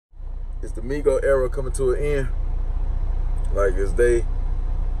is the Migos era coming to an end? Like, is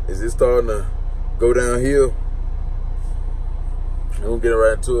it starting to go downhill? We're gonna get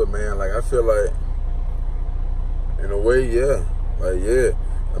right into it, man. Like, I feel like, in a way, yeah. Like, yeah.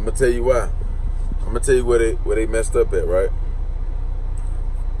 I'm gonna tell you why. I'm gonna tell you where they messed up at, right?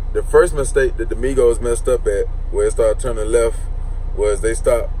 The first mistake that the Migos messed up at, where it started turning left, was they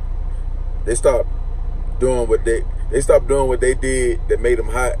stopped doing what they did that made them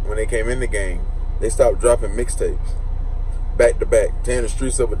hot when they came in the game. They stopped dropping mixtapes back to back, tearing the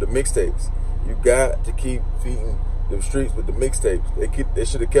streets up with the mixtapes. You got to keep feeding the streets with the mixtapes. They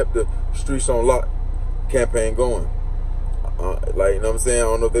should have kept the Streets on Lock campaign going. Like, you know what I'm saying? I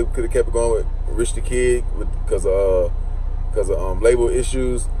don't know if they could have kept it going with Rich the Kid because of label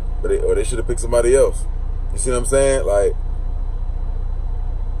issues, or they should have picked somebody else. You see what I'm saying? Like,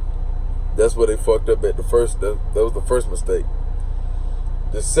 that's where they fucked up at the first. That was the first mistake.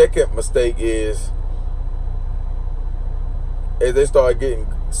 The second mistake is as they started getting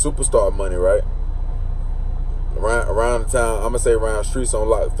superstar money, right? Around the time, I'm gonna say around Streets on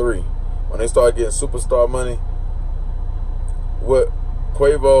Lock 3, when they started getting superstar money, what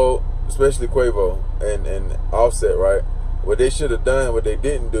Quavo, especially Quavo and Offset, right? What they should have done, what they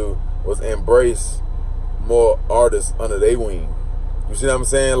didn't do, was embrace more artists under their wing. You see what I'm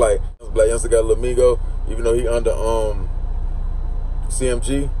saying? Like, Black Youngster got Lil Migo, even though he under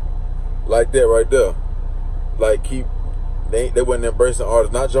CMG, like that right there. Like, they wasn't embracing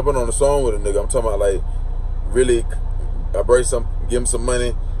artists, not jumping on the song with a nigga. I'm talking about, like, really embrace them, give them some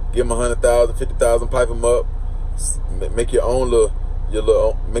money, give them 100,000, 50,000, pipe them up, make your own little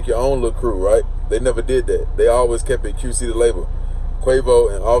crew, right? They never did that. They always kept it QC the label. Quavo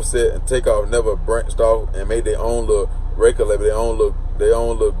and Offset and Takeoff never branched off and made their own little record label, their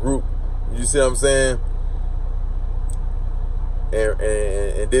own little group. You see what I'm saying?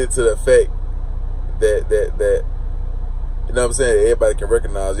 And did it to the effect that you know what I'm saying, everybody can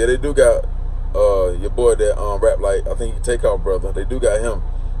recognize. Yeah, they do got your boy that rap like, I think Takeoff brother. They do got him.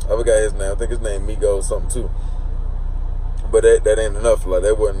 I forgot his name. I think his name Migos something too. But that ain't enough. Like,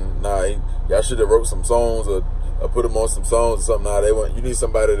 that wasn't, y'all should have wrote some songs or put them on some songs or something. Nah, they want, you need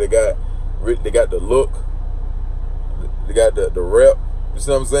somebody that got the look, they got the rep. You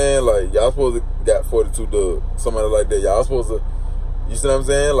see what I'm saying? Like, y'all supposed to got 42 Dugg, somebody like that. Y'all supposed to, you see what I'm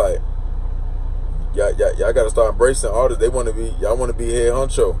saying? Like, y'all got to start embracing artists. Y'all want to be head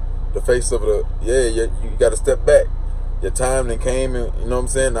honcho, the face of the, you got to step back. Your time then came, and you know what I'm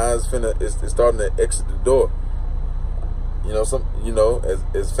saying? Now it's starting to exit the door. You know,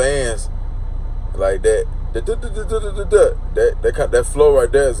 as fans, like that flow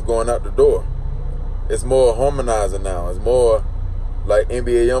right there is going out the door. It's more harmonizing now. It's more like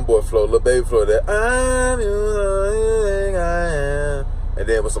NBA YoungBoy flow, Lil Baby flow, that I'm you, I am, and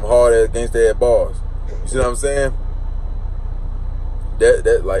then with some hard ass gangsta ass bars. You see what I'm saying?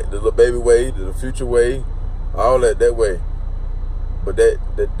 That like the Lil Baby way, the Future way, all that way. But that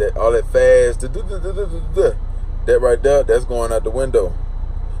all that fast, that right there, that's going out the window.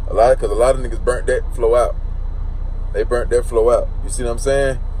 Because a lot of niggas burnt that flow out. They burnt that flow out. You see what I'm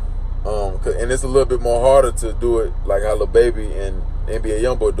saying? And it's a little bit more harder to do it like how Lil Baby and NBA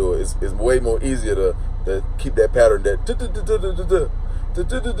YoungBoy do it. It's way more easier to keep that pattern.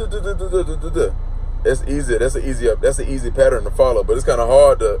 That's easier. That's an easy pattern to follow. But it's kind of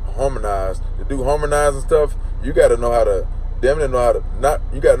hard to harmonize. To do harmonizing stuff, you got to know how to. Damn near know how to.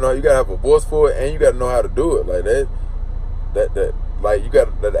 You got to have a voice for it, and you got to know how to do it. Like that. Like, you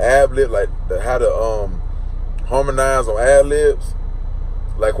got the ad lib, like how to harmonize on ad libs.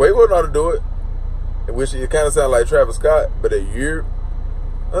 Like, Quavo know how to do it, which it kind of sounds like Travis Scott, but he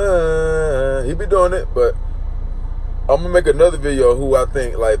be doing it. But I'm gonna make another video who I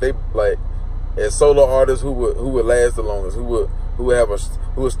think as solo artists who would last the longest, who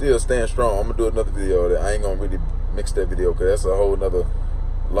would still stand strong. I'm gonna do another video of that. I ain't gonna really mix that video because that's a whole nother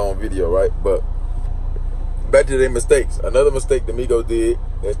long video, right? But back to their mistakes. Another mistake the Migos did,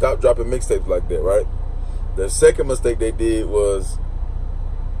 they stopped dropping mixtapes like that, right? The second mistake they did was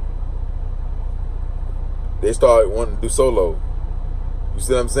they started wanting to do solo. You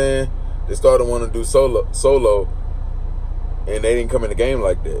see what I'm saying? They started wanting to do solo, and they didn't come in the game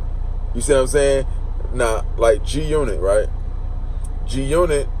like that. You see what I'm saying? Now, like G-Unit, right?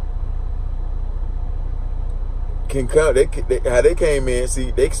 G-Unit can come. How they came in.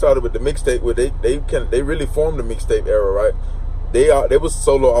 See, they started with the mixtape where they really formed the mixtape era, right? They was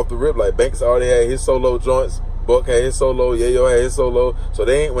solo off the rip. Like, Banks already had his solo joints, Buck had his solo, Yayo had his solo. So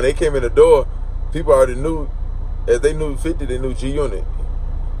when they came in the door, people already knew. As they knew 50, they knew G-Unit.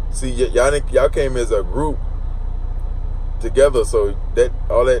 See, y'all came as a group together, so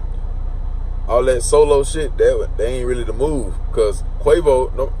all that all that solo shit, they ain't really the move. Cause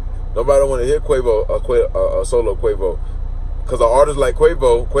Quavo, nobody want to hear Quavo, a solo Quavo. Cause an artist like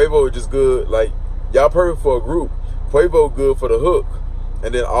Quavo is just good. Like, y'all perfect for a group. Quavo good for the hook,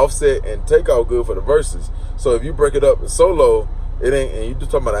 and then Offset and Takeoff good for the verses. So if you break it up in solo, it ain't. And you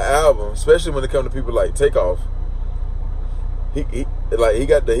just talking about an album, especially when it comes to people like Takeoff. He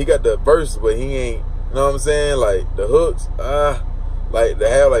got the verse, but he ain't. You know what I'm saying? Like the hooks, like they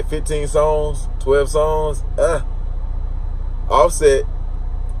have like 15 songs, 12 songs. Offset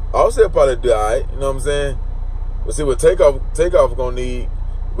probably do alright. You know what I'm saying? But see what Takeoff gonna need.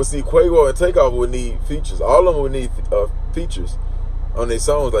 But see, Quavo and Takeoff would need features. All of them would need features on their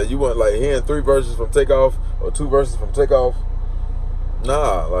songs. Like, you want, like, hearing 3 verses from Takeoff or 2 verses from Takeoff.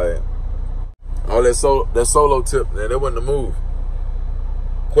 Nah, like, all that solo tip, man, that wasn't the move.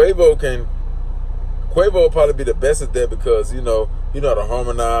 Quavo will probably be the best at that because, you know how to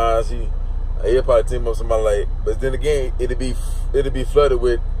harmonize. He'll probably team up somebody like, but then again, it'd be flooded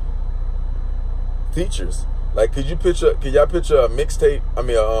with features. Like, could y'all picture a mixtape? I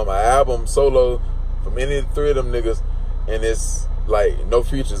mean, an album solo from any of the 3 of them niggas, and it's like no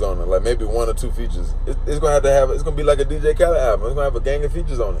features on it, like maybe 1 or 2 features. It's gonna it's gonna be like a DJ Khaled album. It's gonna have a gang of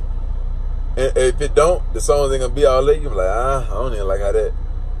features on it. And if it don't, the songs ain't gonna be all lit. You're like, I don't even like how that.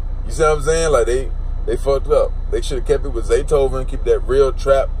 You see what I'm saying? Like they fucked up. They should have kept it with Zaytoven, keep that real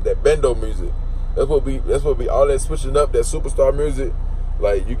trap, that bendo music. That's what be all that switching up, that superstar music.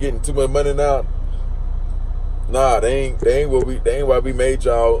 Like, you getting too much money now. Nah, they ain't why we made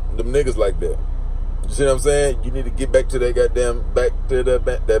y'all them niggas like that. You see what I'm saying? You need to get back to that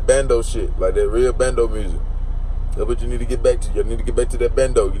that bando shit, like that real bando music. That's what you need to get back to. You need to get back to that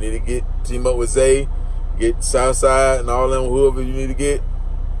bando. You need to team up with Zay, get Southside and all them, whoever you need to get,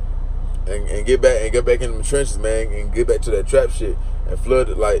 and get back in the trenches, man, and get back to that trap shit and flood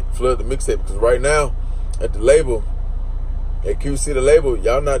the mixtape. Because right now, at the label, at QC the label,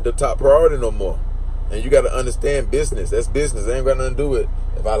 y'all not the top priority no more. And you got to understand business. That's business. It ain't got nothing to do with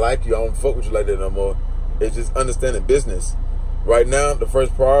if I like you, I don't fuck with you like that no more. It's just understanding business. Right now, the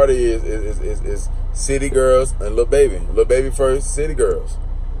first priority is City Girls and Lil Baby. Lil Baby first, City Girls.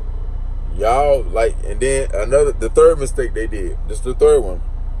 Y'all, like, and then the third mistake they did, just the third one,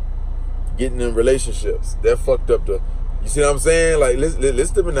 getting in relationships. That fucked up you see what I'm saying? Like,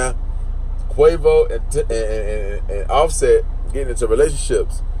 listen to me now. Quavo and Offset getting into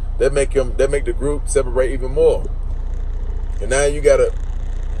relationships. That make the group separate even more. And now when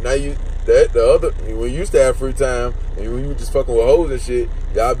you used to have free time and when you just fucking with hoes and shit,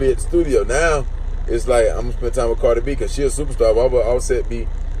 y'all be at the studio. Now it's like, I'm gonna spend time with Cardi B because she a superstar. Why would Offset be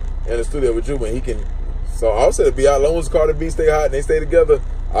in the studio with you when he can? So Offset be out long as Cardi B stay hot and they stay together.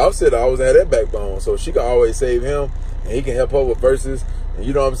 Offset always had that backbone, so she can always save him and he can help her with verses. And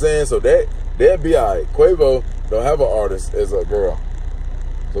you know what I'm saying? So that'd be alright. Quavo don't have an artist as a girl.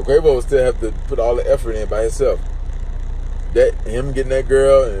 So Quavo will still have to put all the effort in by himself. Him getting that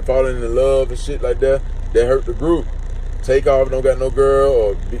girl and falling in love and shit like that hurt the group. Takeoff don't got no girl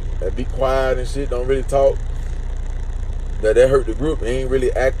or be quiet and shit, don't really talk. That hurt the group. He ain't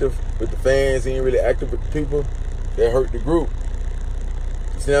really active with the fans. He ain't really active with the people. That hurt the group.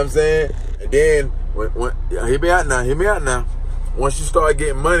 You see what I'm saying? And then, when hear me out now. Once you start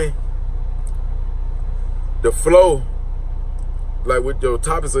getting money, the flow, like with your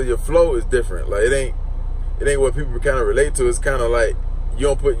topics of your flow is different. Like it ain't what people kind of relate to. It's kind of like you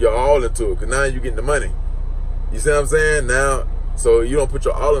don't put your all into it because now you getting the money. You see what I'm saying? Now, so you don't put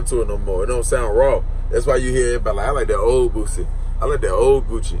your all into it no more. It don't sound raw. That's why you hear everybody like, I like that old Boosie. I like that old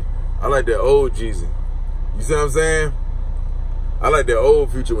Gucci. I like that old Jeezy. You see what I'm saying? I like that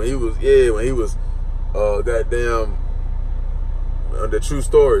old Future when he was goddamn the true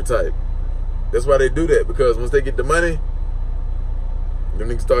story type. That's why they do that, because once they get the money, them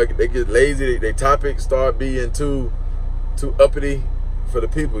niggas they get lazy. They topics start being too uppity for the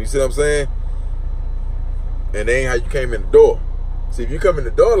people. You see what I'm saying? And they ain't how you came in the door. See, if you come in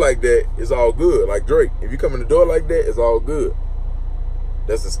the door like that, it's all good. Like Drake, if you come in the door like that, it's all good.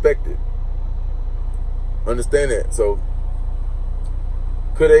 That's expected. Understand that. So,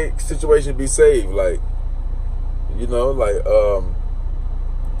 could a situation be saved? Like, you know, like,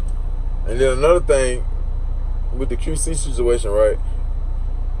 and then another thing with the QC situation, right?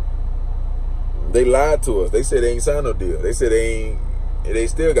 They lied to us. They said they ain't signed no deal. They said they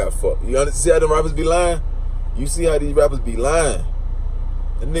still got fucked. You see how them rappers be lying? You see how these rappers be lying?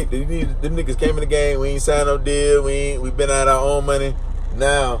 Them niggas came in the game. We ain't signed no deal. We been out our own money.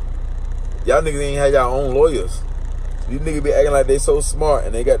 Now, y'all niggas ain't had y'all own lawyers. These niggas be acting like they so smart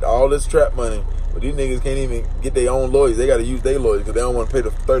and they got all this trap money, but these niggas can't even get their own lawyers. They got to use their lawyers because they don't want to pay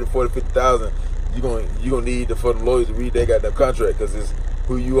the 30, 40, 50,000. You gonna need for them lawyers to read they got their contract because it's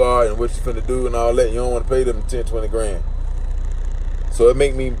who you are and what you finna do and all that. You don't want to pay them 10, 20 grand. So it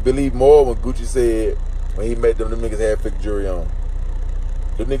make me believe more when Gucci said when he met them niggas had fake jury on.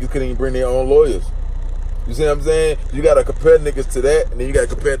 Them niggas couldn't even bring their own lawyers. You see what I'm saying? You gotta compare niggas to that, and then you gotta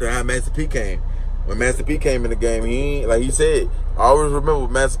compare it to how Master P came. When Master P came in the game, he like he said, I always remember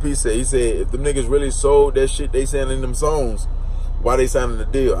what Master P said. He said, if them niggas really sold that shit they saying in them songs, why they signing the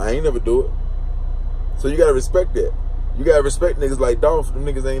deal? I ain't never do it. So you gotta respect that. You gotta respect niggas like Dolph. Them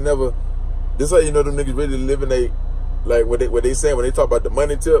niggas ain't never. This how you know them niggas really living they like what they saying when they talk about the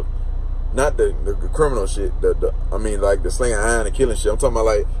money tip, not the criminal shit. I mean like the slinging iron and killing shit. I'm talking about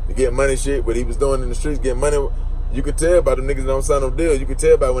like the getting money shit. What he was doing in the streets, getting money. You can tell by the niggas that don't sign no deals. You can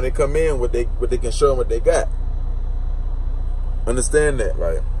tell by when they come in what they can show them what they got. Understand that,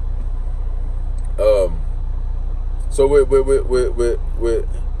 like. So with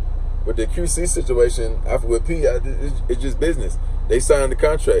the QC situation, after with P, it's just business. They signed the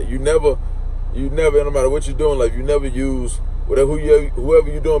contract. You never, no matter what you're doing, like you never use whoever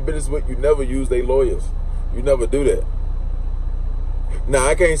you're doing business with. You never use their lawyers. You never do that. Now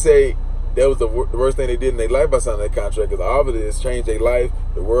I can't say that was the worst thing they did in their life by signing that contract, because obviously it's changed their life.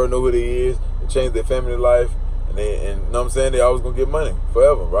 The world know who they is. It changed their family life, and you know what I'm saying, they always gonna get money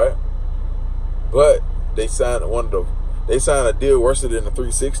forever, right? But they signed a deal worse than the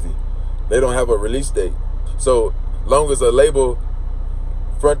 360. They don't have a release date. So long as a label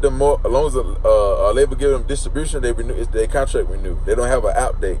front them more, as long as a label give them distribution, they renew their contract renewed. They don't have an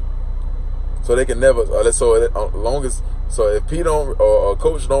out date, so they can never. So if P don't or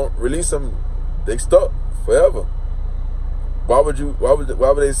Coach don't release them, they stuck forever. Why would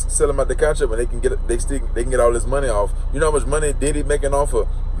they sell them out the contract when they can get all this money off? You know how much money Diddy making off of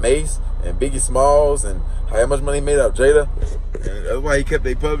Mace and Biggie Smalls, and how much money he made off Jada? And that's why he kept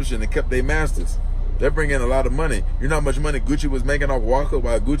their publishing and kept their masters. They're bringing in a lot of money. You know how much money Gucci was making off Walker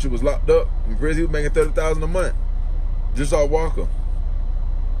while Gucci was locked up in prison? He was making $30,000 a month just off Walker.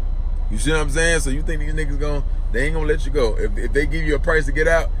 You see what I'm saying? So you think these niggas they ain't gonna let you go. If they give you a price to get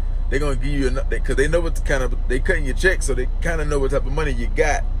out, they're gonna give you enough, because they know what they cutting your check, so they kind of know what type of money you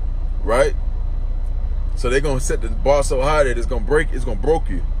got, right? So they're gonna set the bar so high that it's gonna break you.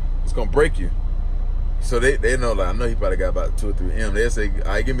 So they know, like, I know he probably got about 2 or 3 M's. They'll say, all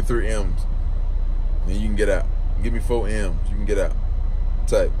right, give me 3 M's, then you can get out. Give me 4 M's, you can get out.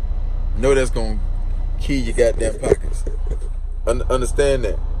 Type. Know that's gonna key your goddamn pockets. Understand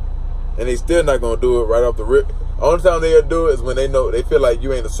that. And they still not gonna do it right off the rip. Only time they'll do it is when they feel like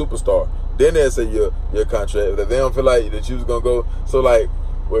you ain't a superstar. Then they'll say your contract. If they don't feel like that you was gonna go. So like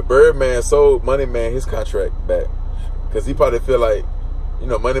with Birdman sold Money Man his contract back, because he probably feel like, you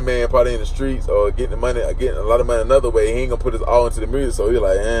know, Money Man probably in the streets or getting a lot of money another way. He ain't gonna put his all into the music. So he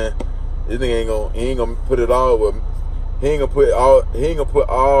like, this nigga ain't gonna put it all with. He's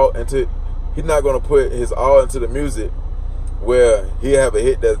not gonna put his all into the music, where he have a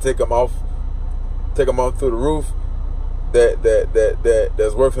hit that'll take him off through the roof,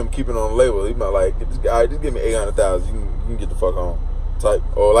 that's worth him keeping on the label. He might like, just give me 800,000, you can get the fuck on, type.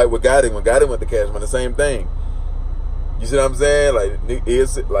 Or like with Gotti, when Gotti went to Cash Money, the same thing. You see what I'm saying? Like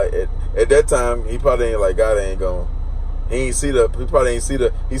at that time, he probably ain't like Gotti ain't gonna. He probably ain't see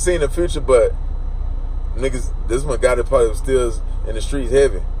the. He seen the future, but niggas, this one Gotti probably was still in the streets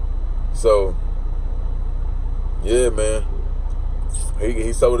heavy. So yeah, man.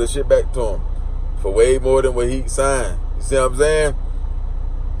 He sold this shit back to him for way more than what he signed. You see what I'm saying?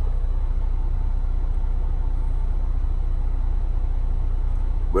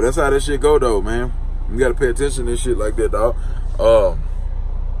 But that's how this shit go, though, man. You gotta pay attention to this shit like that, dog.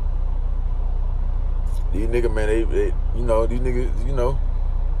 These niggas, man, these niggas,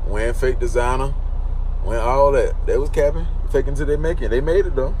 wearing fake designer, wearing all that. They was capping, faking till they make it. They made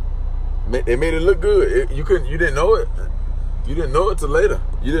it, though. They made it look good. You didn't know it. You didn't know it till later.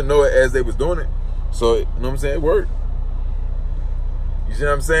 You didn't know it as they was doing it. So, you know what I'm saying? It worked. You see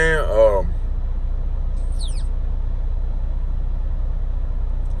what I'm saying?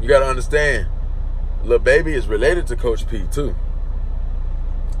 You got to understand, Lil Baby is related to Coach P, too.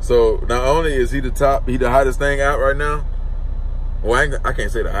 So, not only is he the hottest thing out right now. Well, I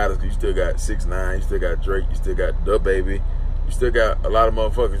can't say the hottest, because you still got 6ix9ine, you still got Drake, you still got Da Baby, you still got a lot of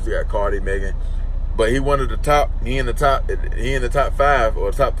motherfuckers, you still got Cardi, Megan. But he one of the top. He in the top 5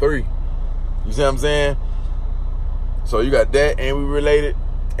 or top 3. You see what I'm saying? So you got that, and we related,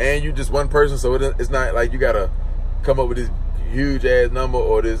 and you just one person. So it's not like you gotta come up with this huge ass number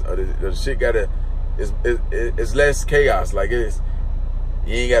or this shit gotta. it's less chaos. Like you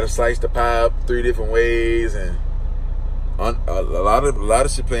ain't got to slice the pie up 3 different ways, and a lot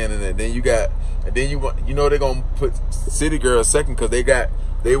of shit playing in there. Then you know they're gonna put City Girls second because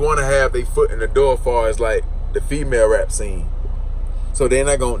they want to have their foot in the door as far as like the female rap scene. So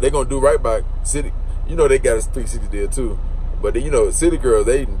they're gonna do right by City. You know they got a 360 deal too, but you know City Girls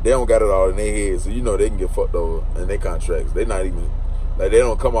they don't got it all in their head, so you know they can get fucked over in their contracts. They not even like they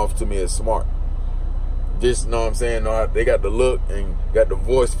don't come off to me as smart. Just know what I'm saying. No, they got the look and got the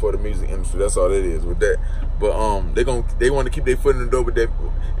voice for the music industry. That's all it is with that. But they want to keep their foot in the door with that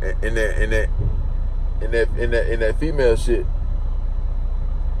in that female shit.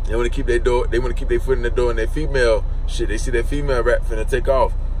 They want to keep their foot in the door in that female shit. They see that female rap finna take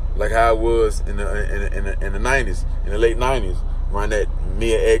off, like how it was in the 90s, in the late 90s, around that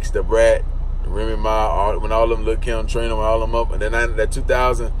Mia X, the Brat, Remy Ma, when all of them Lil Kim, Trina, when all of them up, and then that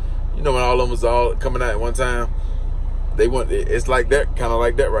 2000. You know when all of them was all coming out at one time, it's like that, kind of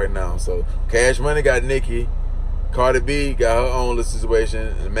like that right now. So Cash Money got Nicki, Cardi B got her own little situation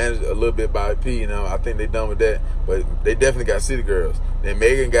and managed a little bit by P. You know, I think they done with that, but they definitely got City Girls. Then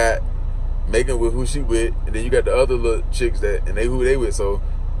Megan with who she with, and then you got the other little chicks and they who they with. So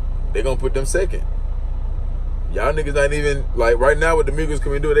they gonna put them second. Y'all niggas not even like right now what the Migos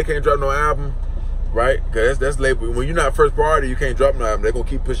can do. They can't drop no album. Right? Because that's label. When you're not first priority, you can't drop no album. They're going to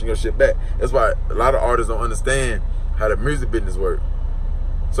keep pushing your shit back. That's why a lot of artists don't understand how the music business works.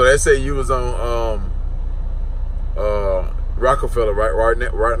 So they say you was on Rockefeller,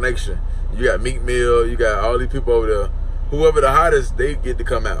 right Nation. You got Meek Mill. You got all these people over there. Whoever the hottest, they get to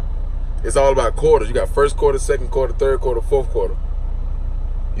come out. It's all about quarters. You got first quarter, second quarter, third quarter, fourth quarter.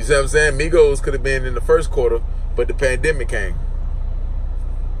 You see what I'm saying? Migos could have been in the first quarter, but the pandemic came.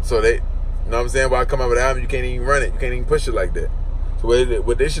 So they... You know what I'm saying? Why I come out with an album, you can't even run it. You can't even push it like that. So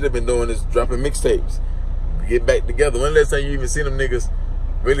what they should have been doing is dropping mixtapes. Get back together. When last time you even seen them niggas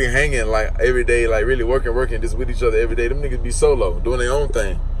really hanging like every day, like really working just with each other every day? Them niggas be solo, doing their own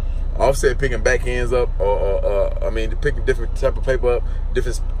thing. Offset picking backhands up, or picking different type of paper up,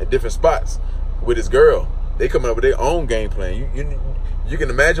 different spots with his girl. They coming up with their own game plan. You can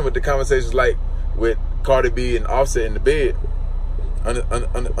imagine what the conversations like with Cardi B and Offset in the bed.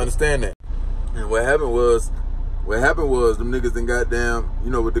 Understand that. And what happened was them niggas then goddamn, you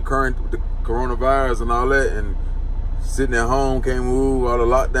know, with the coronavirus and all that, and sitting at home, can't move, all the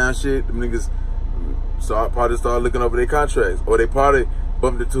lockdown shit, them niggas probably started looking over their contracts, or they probably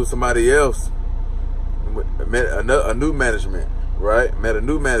bumped into somebody else, met a new management, right? Met a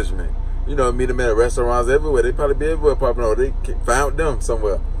new management. You know, meet them at restaurants everywhere. They probably be everywhere popping over. They found them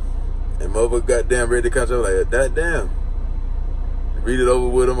somewhere. And motherfucker goddamn read the contract like, that damn. Read it over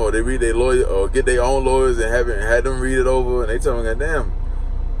with them, or they read their lawyer, or get their own lawyers and had them read it over, and they tell them, goddamn,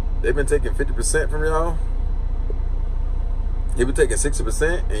 they've been taking 50% from y'all. They been taking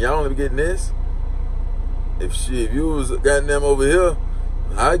 60%, and y'all only be getting this. If you was goddamn over here,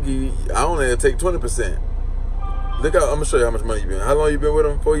 I only take 20%. Look out, I'm gonna show you how much money you been. How long you been with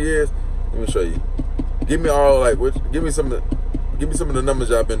them? 4 years. Let me show you. Give me all like, give me some of the numbers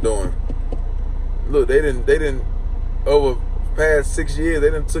y'all been doing. Look, they didn't over. Past 6 years, they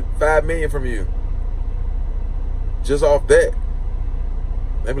done took $5 million from you. Just off that.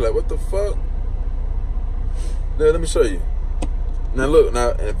 They be like, what the fuck? Let me show you. Now look,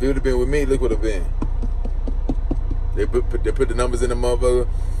 if it would have been with me, look what it been. They put the numbers in the motherfucker.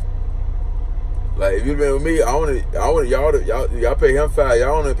 Like if you'd been with me, y'all pay him $5,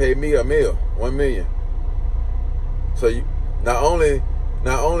 y'all only pay me $1 million. So you not only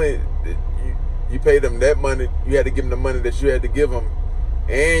you pay them that money, you had to give them the money that you had to give them,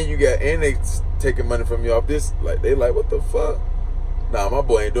 and they taking money from you off this. Like they like, what the fuck? Nah, my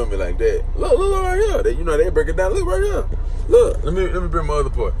boy ain't doing me like that. Look right here. They break it down. Look right here. Look, let me bring my other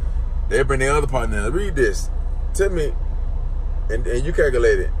part. They bring their other part now. Read this. Tell me, and you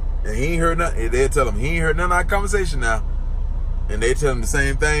calculate it. And he ain't heard nothing. They tell him he ain't heard none of our conversation now, and they tell him the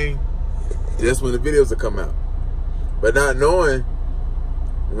same thing. Just when the videos will come out, but not knowing.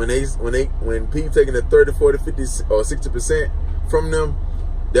 When people taking the 30, 40, 50, or 60% from them,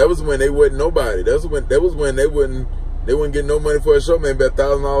 that was when they wasn't nobody. That was when they wouldn't get no money for a show, man. Bet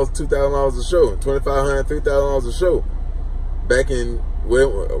 $1,000, $2,000 a show, $2,500, $3,000 a show. Back in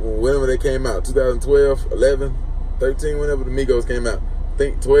whenever they came out, 2012, 11, 13, whenever the Migos came out. I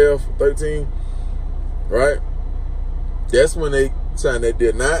think 12, 13, right? That's when they signed that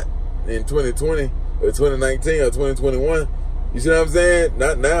deal. Not in 2020 or 2019 or 2021. You see what I'm saying?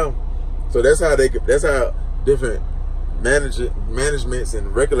 Not now. So that's how different managements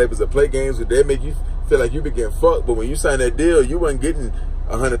and record labels that play games with, they make you feel like you been getting fucked. But when you sign that deal, you wasn't getting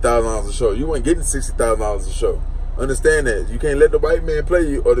 $100,000 a show. You weren't getting $60,000 a show. Understand that. You can't let the white man play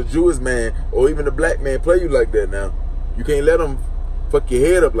you, or the Jewish man, or even the black man play you like that now. You can't let them fuck your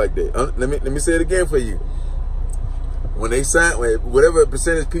head up like that. Let me say it again for you. When they sign, whatever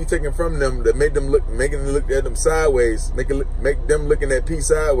percentage P taken from them that making them look at them sideways, make them looking at P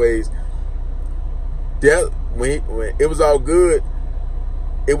sideways. That when it was all good,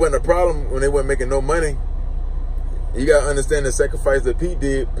 it wasn't a problem when they weren't making no money. You gotta understand the sacrifice that P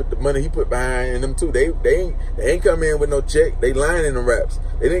did, put the money he put behind in them too. They ain't come in with no check. They lying in the raps.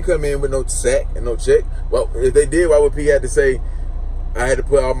 They didn't come in with no sack and no check. Well, if they did, why would P have to say I had to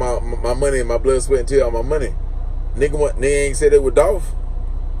put all my money and my blood, sweat, and tears on my money? Nigga ain't say they were Dolph.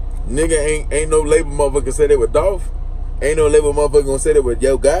 Nigga ain't no label motherfucker say they were Dolph. Ain't no label motherfucker gonna say they were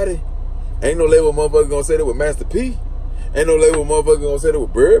Yo Gotti. Ain't no label motherfucker gonna say they were Master P. Ain't no label motherfucker gonna say they were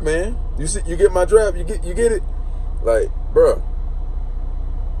Birdman. You see, you get my draft. You get it. Like, bro.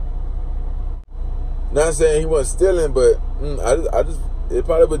 Not saying he wasn't stealing, but it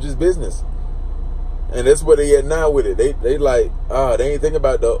probably was just business. And that's where they at now with it. They like, they ain't thinking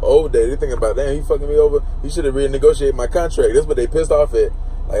about the old day. They thinking about, damn, he fucking me over. He should have renegotiated my contract. That's what they pissed off at.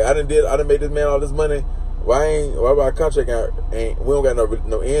 Like, I done made this man all this money. Why my contract we don't got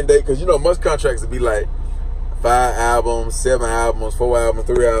no end date? Cause you know most contracts would be like 5 albums, 7 albums, 4 albums,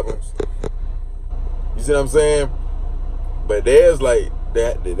 3 albums. You see what I'm saying? But there's like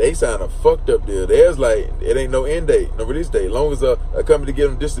they signed a fucked up deal. There's like it ain't no end date, no release date. As long as a company give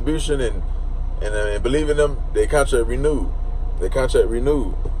them distribution and believe in them, their contract renewed.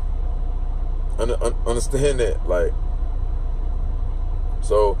 Understand that, like.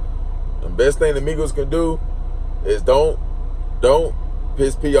 So the best thing the Migos can do is don't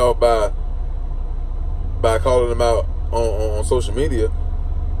piss P off by calling them out on social media.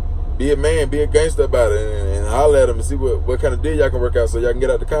 Be a man, be a gangster about it, and holler at them and see what kind of deal y'all can work out so y'all can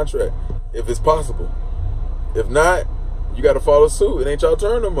get out the contract, if it's possible. If not, you got to follow suit. It ain't y'all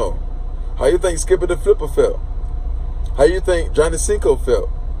turn no more. How you think Skipper the Flipper felt? How you think Johnny Cinco felt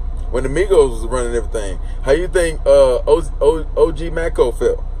when the Migos was running everything? How you think OG Macko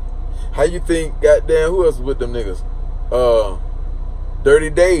felt? How you think goddamn who else was with them niggas?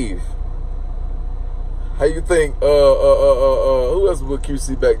 Dirty Dave. How you think who else was with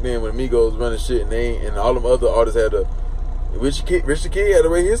QC back then when Migos running shit and all them other artists had to Rich the Kid had to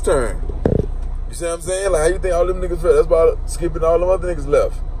wait his turn. You see what I'm saying? Like how you think all them niggas felt? That's why Skipping all them other niggas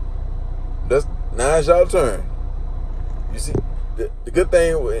left. Now it's y'all turn. You see, the good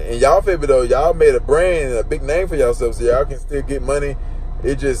thing in y'all favor though, y'all made a brand and a big name for yourselves, so y'all can still get money.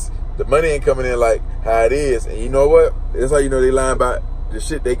 It just the money ain't coming in like how it is. And you know what? That's how you know they lying about the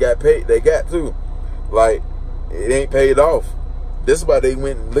shit they got paid. They got too. Like it ain't paid off. This is why they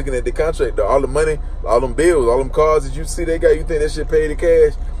went looking at the contract though. All the money, all them bills, all them cars that you see they got, you think that shit paid in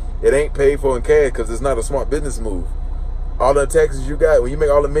cash? It ain't paid for in cash because it's not a smart business move. All the taxes you got, when you make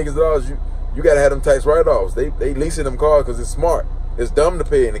all the millions of dollars, you gotta have them tax write-offs. They leasing them cars because it's smart. It's dumb to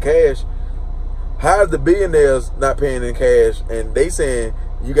pay in the cash. How's the billionaires not paying in cash and they saying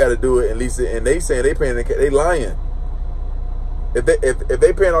you gotta do it and lease it, and they saying they paying in cash? They lying. If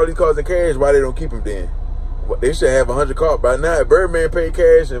they paying all these cars in cash, why they don't keep them then? They should have 100 cars by now. If Birdman paid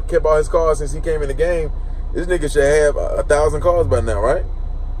cash and kept all his cars since he came in the game, this nigga should have 1,000 cars by now, right?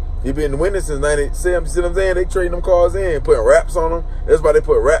 He been winning since 97. You see what I'm saying? They trading them cars in, putting wraps on them. That's why they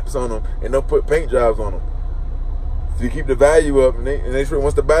put wraps on them and don't put paint jobs on them. So you keep the value up, and they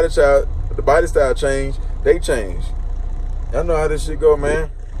once the body style change, they change. Y'all know how this shit go, man.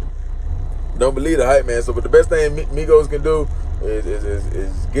 Don't believe the hype, man. So, but the best thing Migos can do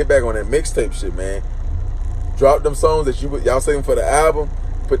is get back on that mixtape shit, man. Drop them songs that y'all saving for the album.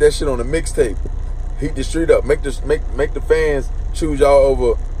 Put that shit on the mixtape. Heat the street up. Make the fans choose y'all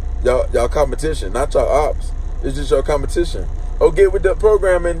over y'all competition, not y'all ops. It's just your competition. Oh, get with the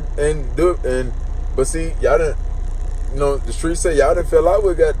program and do it. But see, y'all didn't. You know, the streets say y'all didn't feel out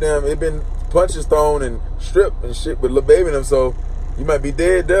with goddamn. It been punches thrown and stripped and shit with Lil Baby and them. So you might be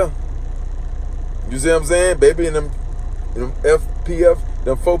dead there. You see what I'm saying? Baby and them FPF,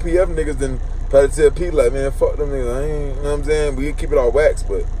 them 4PF niggas then try to tell P like, man, fuck them niggas. I ain't, you know what I'm saying? We keep it all wax,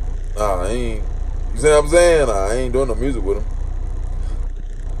 but nah, I ain't. You see what I'm saying? Nah, I ain't doing no music with them.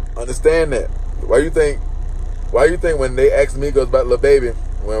 Understand that. Why you think when they asked Migos about Lil Baby,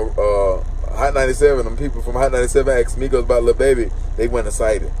 when Hot 97, them people from Hot 97 asked Migos about Lil Baby, they weren't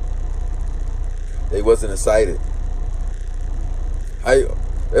excited. They wasn't excited.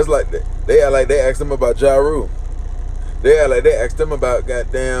 That's like they act like they asked them about Ja Rule. They act like they asked them about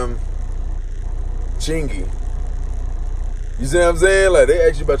goddamn Chingy. You see what I'm saying? Like they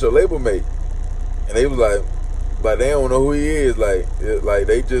asked you about your label mate, and they was like, Like they don't know who he is. Like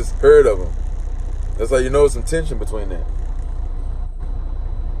they just heard of him. That's how you know some tension between that.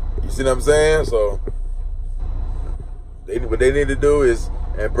 You see what I'm saying? So what they need to do is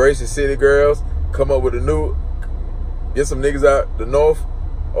embrace the city girls, come up with get some niggas out the north,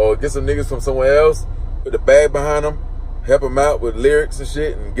 or get some niggas from somewhere else, put the bag behind them, help them out with lyrics and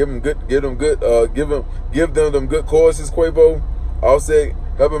shit, and give them them good choruses. Quavo, Offset,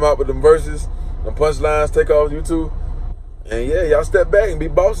 help them out with them verses, them punchlines, take off YouTube. And yeah, y'all step back and be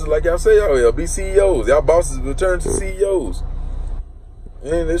bosses like y'all say y'all will. Be CEOs. Y'all bosses return to CEOs.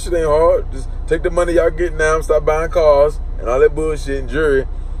 And this shit ain't hard. Just take the money y'all getting now, stop buying cars and all that bullshit and jewelry,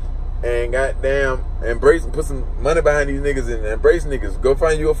 and goddamn embrace and put some money behind these niggas and embrace niggas. Go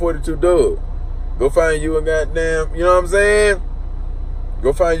find you a 42 dub. Go find you a goddamn, you know what I'm saying?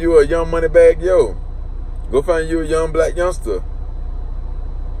 Go find you a young money bag yo. Go find you a young black youngster.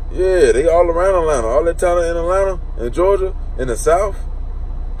 Yeah, they all around Atlanta. All that talent in Atlanta, in Georgia, in the South.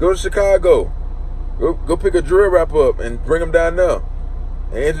 Go to Chicago. Go pick a drill rapper up and bring them down there.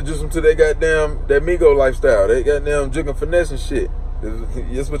 And introduce them to that Migo lifestyle. They goddamn jigging finesse and shit.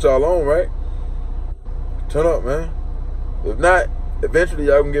 That's what y'all on, right? Turn up, man. If not, eventually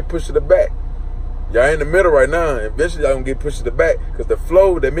y'all gonna get pushed to the back. Y'all in the middle right now. Eventually y'all gonna get pushed to the back. Because the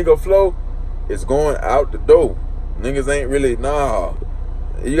flow, that Migo flow, is going out the door. Niggas ain't really, nah.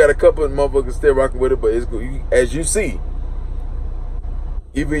 You got a couple of motherfuckers still rocking with it, but it's as you see.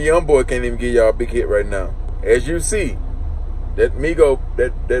 Even young boy can't even get y'all a big hit right now. As you see. That Migo,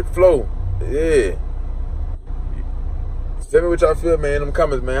 that flow, yeah. Tell me what y'all feel, man, in them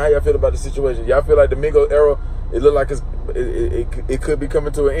comments, man. How y'all feel about the situation? Y'all feel like the Migos era, it look like it could be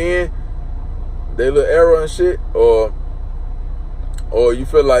coming to an end? They little era and shit? Or you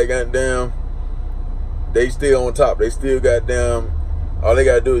feel like, goddamn, they still on top. They still goddamn, all they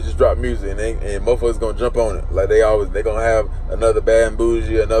gotta do is just drop music and motherfuckers gonna jump on it. Like they gonna have another Bad and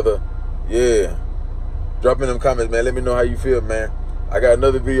Bougie, another, yeah. Drop in them comments, man. Let me know how you feel, man. I got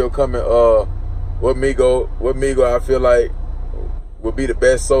another video coming. What Migo I feel like will be the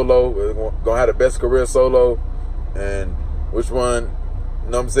best solo. Gonna have the best career solo, and which one?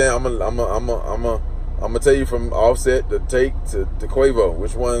 You know what I'm saying? I'm gonna tell you from Offset to Take to Quavo.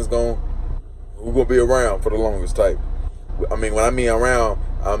 Which one's who gonna be around for the longest type? I mean, when I mean around,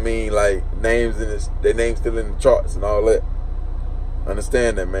 I mean like names their names still in the charts and all that.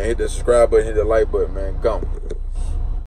 Understand that, man. Hit that subscribe button, hit that like button, man. Come.